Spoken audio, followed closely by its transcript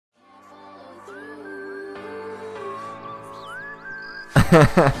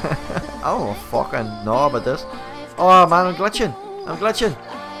I don't fucking know about this. Oh man, I'm glitching. I'm glitching.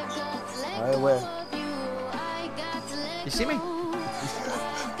 Right, where? You see me?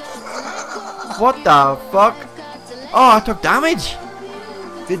 What the fuck? Oh, I took damage.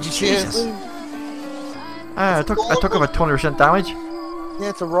 Did you Jesus. seriously? I took about 20% damage. Yeah,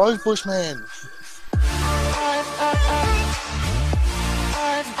 it's a rosebush, man.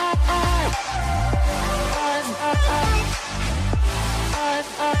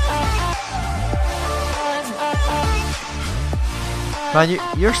 Man,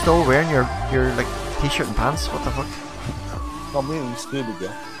 you're still wearing your like t-shirt and pants. What the fuck? I'm really stupid,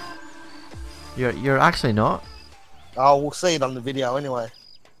 yeah. You're actually not. Oh, we'll see it on the video anyway.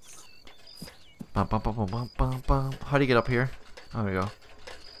 Bum, bum, bum, bum, bum, bum, bum. How do you get up here? There we go.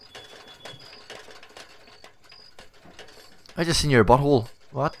 I just seen your butthole.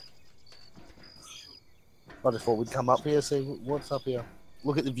 What? I just thought we'd come up here, see what's up here.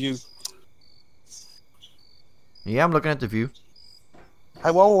 Look at the view. Yeah, I'm looking at the view.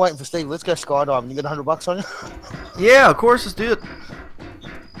 Hey, while we're waiting for Steve, let's go skydiving. You got $100 on you? Yeah, of course, let's do it.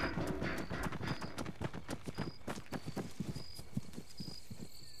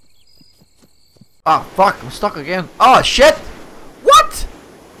 Oh fuck, I'm stuck again. Oh shit! What?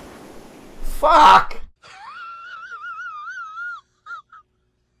 Fuck!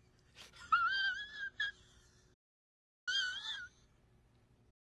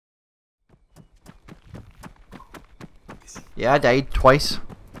 Yeah, I died twice.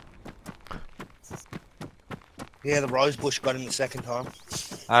 Yeah, the rosebush got him the second time.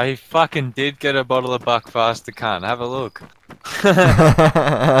 I fucking did get a bottle of Buckfaster can. Have a look.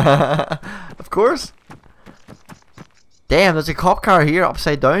 Of course. Damn, there's a cop car here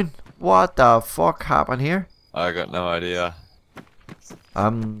upside down. What the fuck happened here? I got no idea.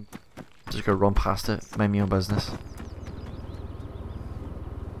 I'm just gonna run past it, mind my own business.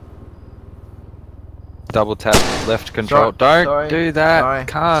 Double tap left control. Sorry, Don't do that. sorry.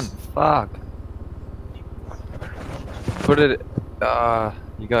 Can't. Fuck. Put it.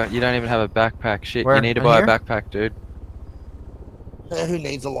 You don't even have a backpack. Shit. Where? You need to In buy here? a backpack, dude. Yeah, who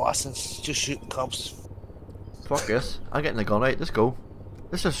needs a license? Just shoot the cops. Fuck this. I'm getting the gun out. Let's go.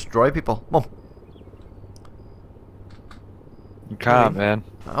 Let's destroy people. Mom. You can't, man.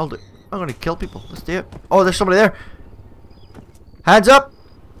 I'm gonna kill people. Let's do it. Oh, there's somebody there. Hands up!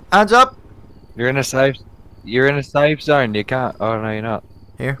 Hands up! You're in a safe. You're in a safe zone. You can't. Oh no, you're not.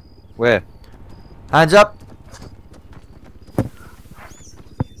 Here. Where? Hands up!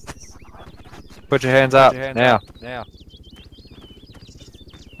 Put your hands up now. Now.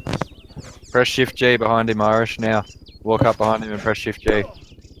 Press Shift G behind him, Irish. Now. Walk up behind him and press Shift G.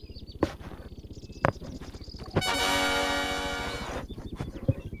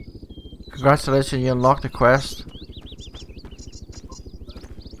 Congratulations, you unlocked the quest.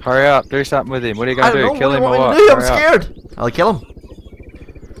 Hurry up, do something with him. What are you I gonna don't do? know Kill him what or you want what? me to do. I'm Hurry up. scared. I'll kill him.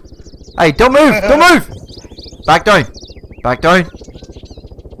 Hey, don't move! Don't move! Back down. Back down.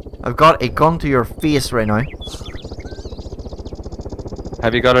 I've got a gun to your face right now.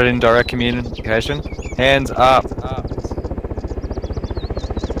 Have you got it in direct communication? Hands up.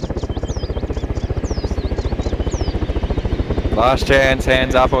 Last chance,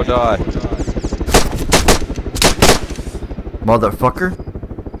 hands up or die. Motherfucker.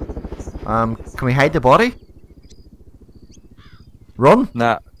 Can we hide the body? Run?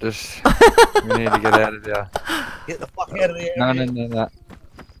 Nah, just we need to get out of here. Get the fuck out of there. No.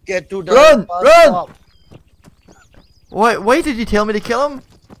 Get to the Run! bus Run! stop. Why did you tell me to kill him?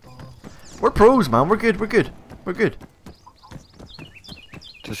 We're pros, man. We're good. We're good. We're good.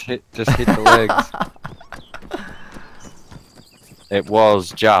 Just hit the legs. It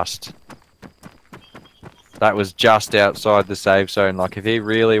was just. That was just outside the save zone. Like, if he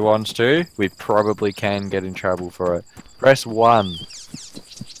really wants to, we probably can get in trouble for it. Press 1.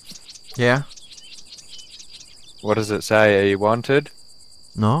 Yeah. What does it say? Are you wanted?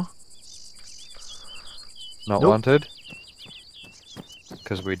 No. Not Nope. wanted?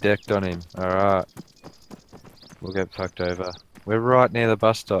 Because we decked on him. Alright. We'll get fucked over. We're right near the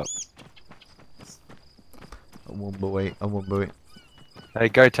bus stop. I won't wait. I won't wait. Hey,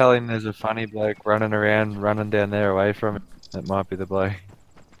 go tell him there's a funny bloke running around, running down there away from him. That might be the bloke.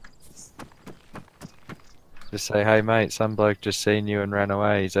 Just say, hey mate, some bloke just seen you and ran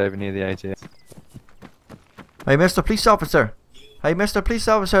away. He's over near the ATM. Hey, Mr. Police Officer. Hey, Mr. Police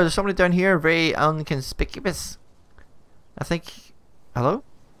Officer. There's somebody down here very inconspicuous. I think. Hello?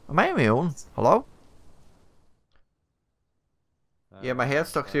 Am I on my own? Hello? Yeah, my head's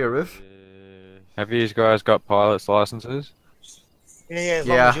stuck to your roof. Have you guys got pilot's licenses? Yeah, as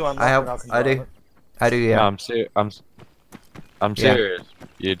long Yeah, as you unlock I it, have. I can I drive do. it. I do. Yeah. No, I'm Yeah. serious.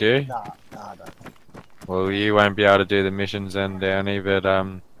 You do? Nah, I don't. Well, you won't be able to do the missions then, Downey, but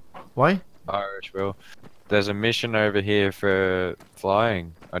Why? Irish will. There's a mission over here for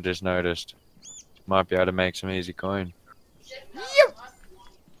flying. I just noticed. Might be able to make some easy coin.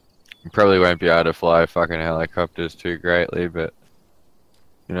 You probably won't be able to fly fucking helicopters too greatly, but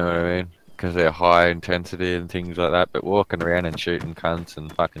you know what I mean? Because they're high intensity and things like that. But walking around and shooting cunts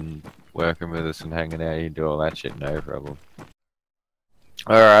and fucking working with us and hanging out, you do all that shit, no problem.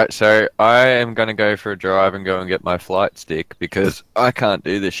 Alright, so I am gonna go for a drive and go and get my flight stick because I can't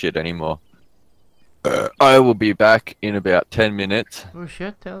do this shit anymore. I will be back in about 10 minutes. Oh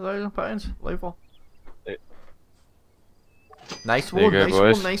shit, £10,000, level. Yeah. Nice There you one, go, nice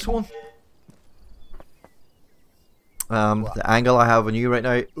boys. one, nice one. The angle I have on you right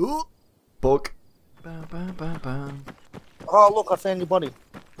now. Ooh, book. Bam, bam, bam, bam. Oh, look, I found your body.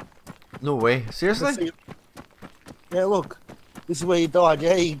 No way, seriously? Yeah, look. This is where you died.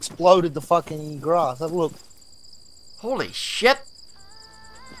 Yeah, he exploded the fucking grass. Have a look. Holy shit!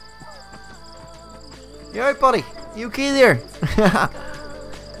 You alright, buddy? You okay there?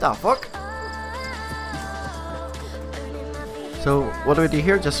 The fuck? So, what do we do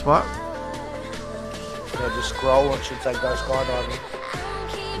here? Just what? Yeah, just scroll and should say go skydiving.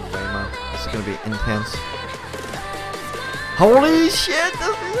 Okay, man. This is gonna be intense. Holy shit! This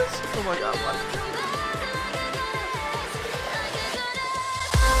is. Oh my god, man.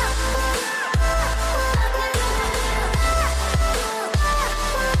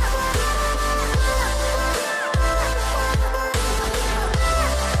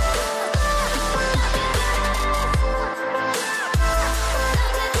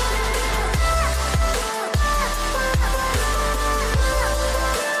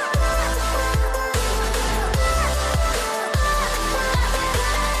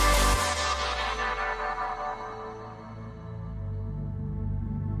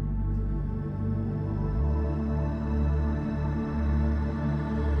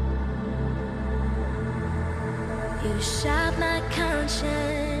 You shot my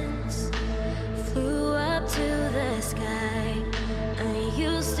conscience, flew up to the sky. I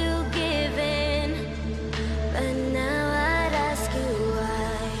used to give in, but now I'd ask you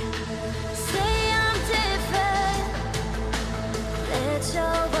why. Say I'm different, let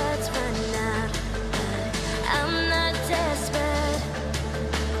your words run out. But I'm not desperate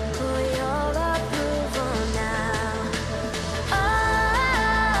for your approval now.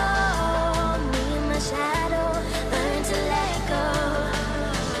 Oh, me and my shadow learn to let go.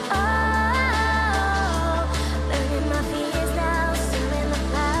 Oh, burning my fears now, still in the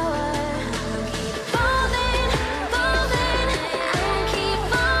flower. Keep falling, falling, keep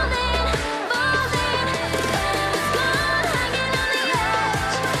falling, falling. It's gone, hanging on the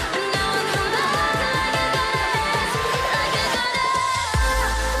edge. No one can love like a goddess, like a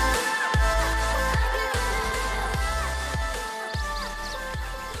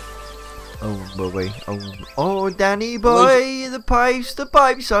Oh boy, oh Danny boy, the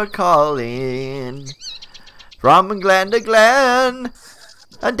pipes are calling. From glen to glen,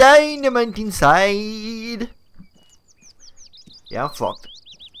 and down the mountainside. Yeah, I'm fucked.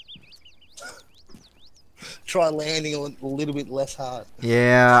 Try landing a little bit less hard.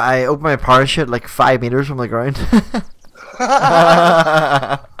 Yeah, I opened my parachute like 5 meters from the ground.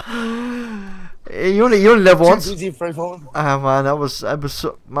 you only live once. Too busy free falling. Ah man, I was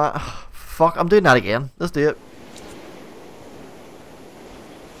so fuck. I'm doing that again. Let's do it.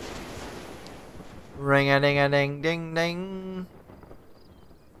 Ring a ding a ding ding ding.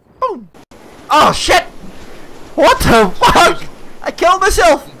 Boom. Oh shit! What the fuck? I killed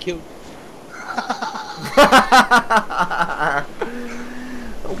myself. Killed.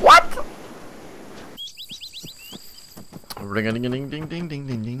 What? Ring a ding a ding ding ding ding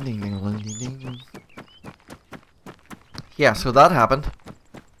ding ding ding ding ding ding. Yeah, so that happened.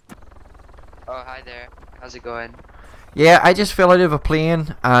 Oh, hi there. How's it going? Yeah, I just fell out of a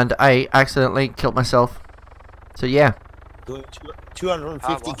plane and I accidentally killed myself. So yeah. Doing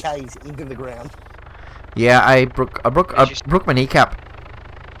 250 Ks into the ground. Yeah, I broke my kneecap.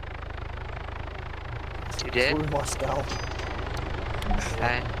 You did? Through my skull.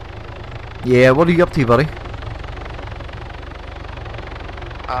 Okay. Yeah, what are you up to, buddy?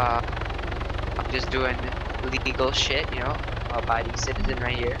 I'm just doing legal shit, you know? Abiding citizen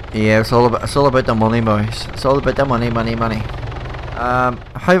right here. Yeah, it's all about the money, boys. It's all about the money.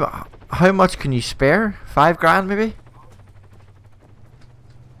 How much can you spare? 5 grand, maybe?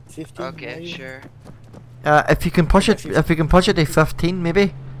 50. Okay, maybe? sure. If you can push it to 15,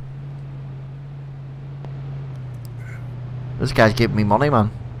 maybe. This guy's giving me money, man.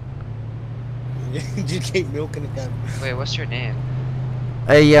 Just keep milking it down. Wait, what's your name?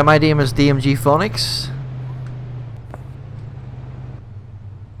 Yeah, my name is Dmgphonics.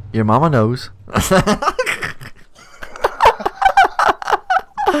 Your mama knows.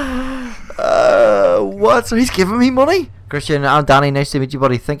 What? So he's giving me money? Christian, I'm Danny. Nice to meet you,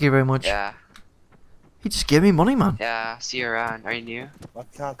 buddy. Thank you very much. Yeah. He just gave me money, man. Yeah, see you around. Are you new? I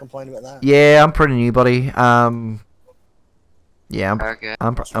can't complain about that. Yeah, I'm pretty new, buddy. Yeah, Okay.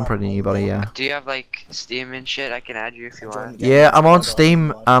 I'm pretty new, buddy. Yeah. Do you have like Steam and shit? I can add you if you want. Yeah, I'm on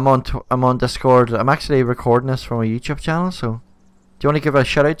Steam. I'm on Discord. I'm actually recording this from a YouTube channel. So, do you want to give a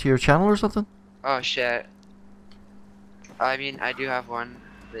shout out to your channel or something? Oh shit. I mean, I do have one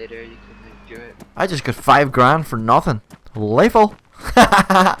later. You can like, do it. I just got $5 grand for nothing. Lethal.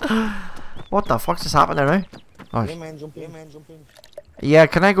 What the fuck's just happened there now? Oh. Yeah, man, jump in, man, jump in. Yeah,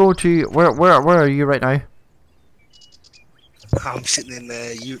 can I go to where are you right now? I'm sitting in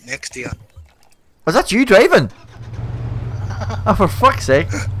the ute next to you. Was that you driving? Oh, for fuck's sake.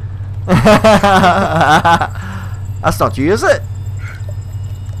 That's not you, is it?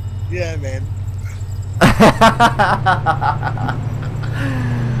 Yeah, man.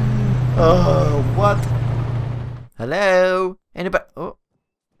 Oh, what? Hello? Anybody? Oh,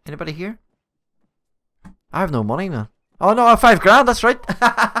 anybody here? I have no money, man. Oh no, I have $5 grand. That's right.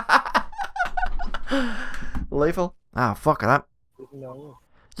 Lethal. Ah, fuck that. No.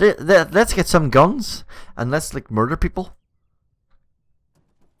 Let's get some guns and let's like murder people.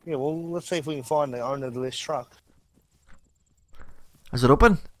 Yeah, well, let's see if we can find the owner of this truck. Is it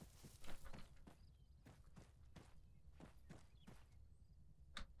open?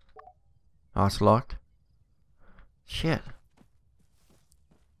 Oh, it's locked. Shit.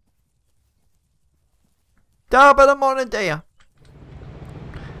 Top of the morning to you.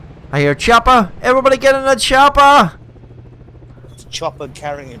 I hear chopper. Everybody get in the chopper. It's a chopper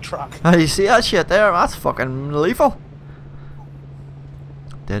carrying a truck. Oh, you see that shit there? That's fucking lethal.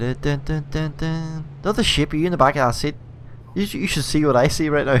 Does the shape of you in the back of that seat? You should see what I see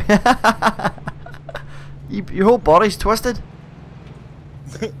right now. Your whole body's twisted.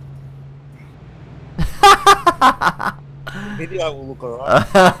 Video will look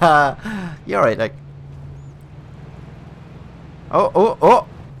alright. You're right, like. Oh!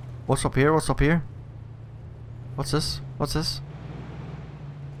 What's up here? What's up here? What's this? What's this?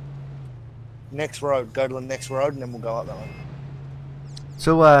 Next road. Go to the next road and then we'll go up that one.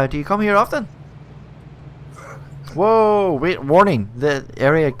 So, do you come here often? Whoa! Wait, warning! The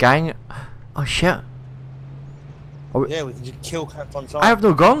area gang. Oh shit! Oh, Yeah, we can just kill cats on site. I have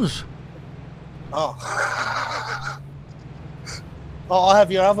no guns. Oh. Oh, I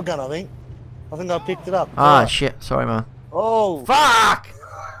have your other gun, I think. I think I picked it up. Ah, Yeah. shit! Sorry, man. Oh, Fuck!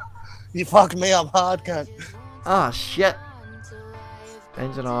 you fucked me up hard, cunt. Ah, shit!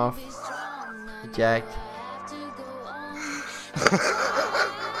 Engine off. Eject.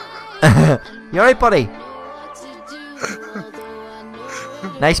 You alright, buddy?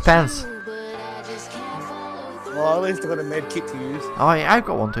 Nice pants. Well, at least I got a med kit to use. Oh, yeah, I've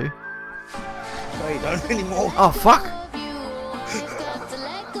got one too. No, you don't anymore. Oh, fuck!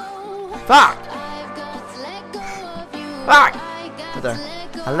 Fuck! Fuck! Right there.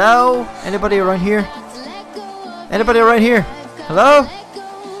 Hello? Anybody around here? Anybody around here? Hello?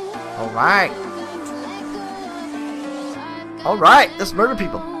 Alright. Alright, let's murder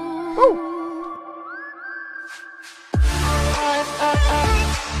people. Woo!